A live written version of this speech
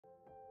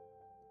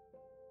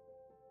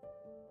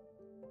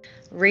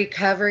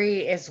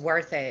Recovery is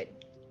worth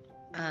it.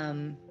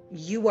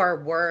 You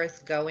are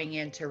worth going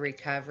into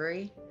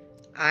recovery.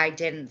 I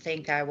didn't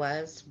think I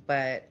was,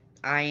 but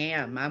I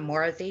am. I'm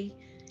worthy,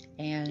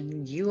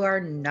 and you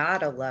are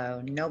not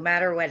alone. No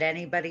matter what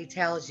anybody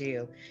tells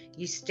you,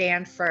 you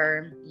stand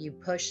firm, you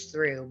push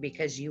through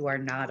because you are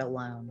not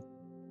alone.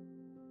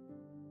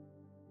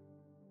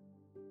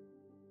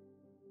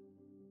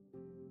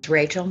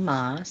 Rachel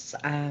Moss.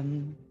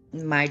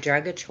 My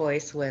drug of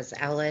choice was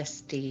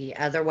LSD,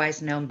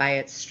 otherwise known by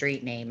its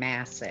street name,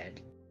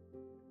 acid.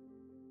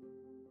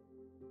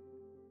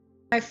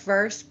 When I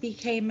first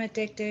became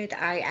addicted,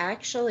 I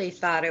actually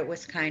thought it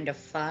was kind of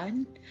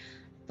fun,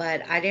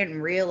 but I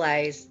didn't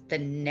realize the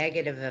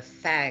negative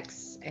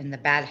effects and the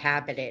bad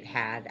habit it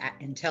had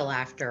until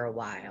after a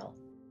while.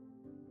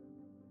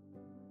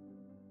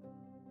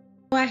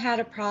 I had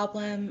a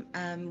problem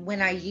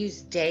when I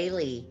used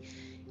daily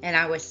and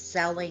I was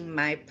selling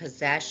my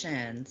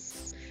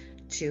possessions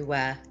to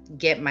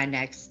get my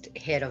next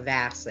hit of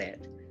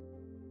acid.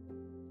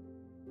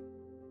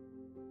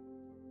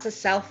 It's a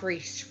self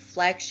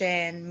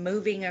reflection,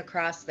 moving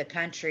across the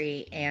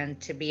country,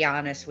 and to be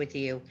honest with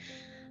you,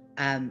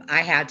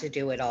 I had to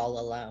do it all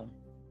alone.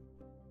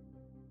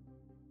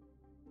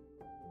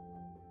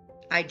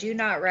 I do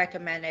not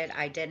recommend it.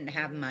 I didn't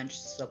have much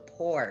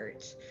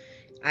support.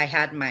 I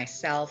had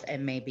myself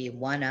and maybe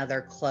one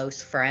other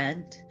close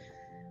friend.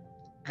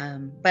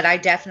 But I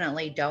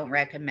definitely don't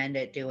recommend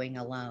doing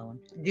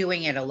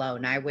it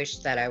alone. I wish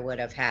that I would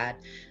have had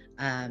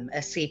a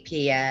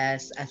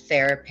CPS, a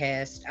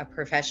therapist, a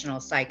professional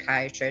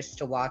psychiatrist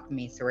to walk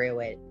me through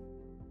it.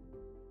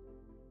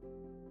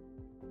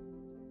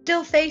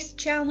 Still face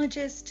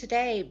challenges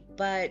today,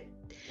 but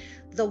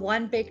the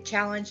one big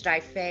challenge that I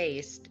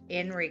faced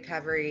in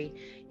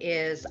recovery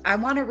is I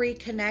want to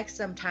reconnect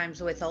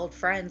sometimes with old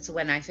friends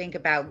when I think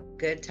about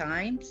good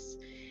times.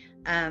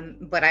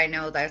 But I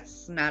know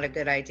that's not a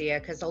good idea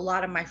because a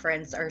lot of my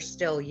friends are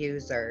still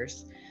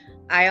users.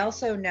 I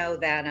also know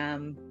that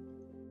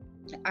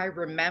I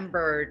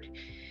remembered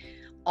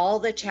all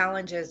the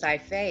challenges I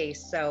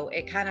faced, so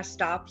it kind of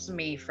stops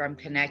me from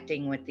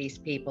connecting with these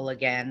people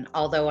again.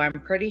 Although I'm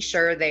pretty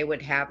sure they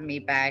would have me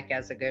back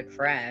as a good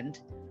friend,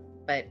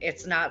 but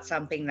it's not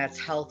something that's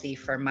healthy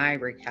for my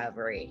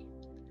recovery.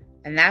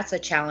 And that's a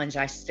challenge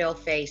I still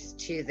face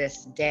to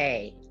this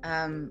day.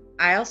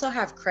 I also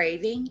have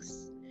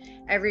cravings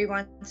every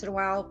once in a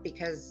while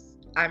because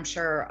I'm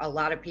sure a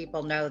lot of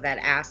people know that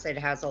acid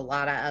has a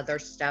lot of other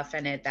stuff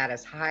in it that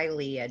is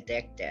highly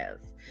addictive.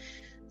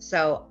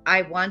 So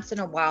I once in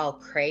a while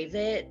crave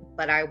it,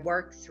 but I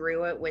work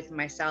through it with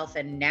myself.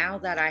 And now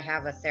that I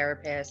have a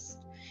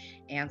therapist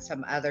and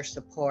some other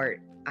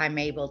support, I'm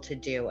able to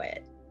do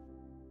it.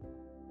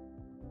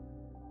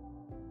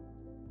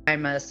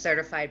 I'm a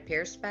certified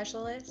peer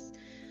specialist.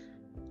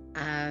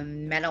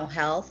 Mental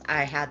health,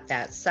 I had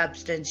that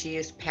substance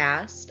use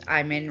past.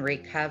 I'm in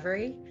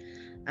recovery.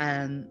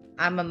 I'm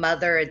a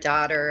mother, a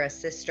daughter, a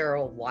sister,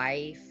 a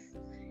wife.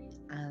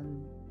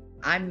 Um,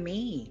 I'm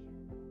me,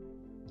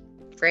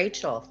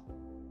 Rachel.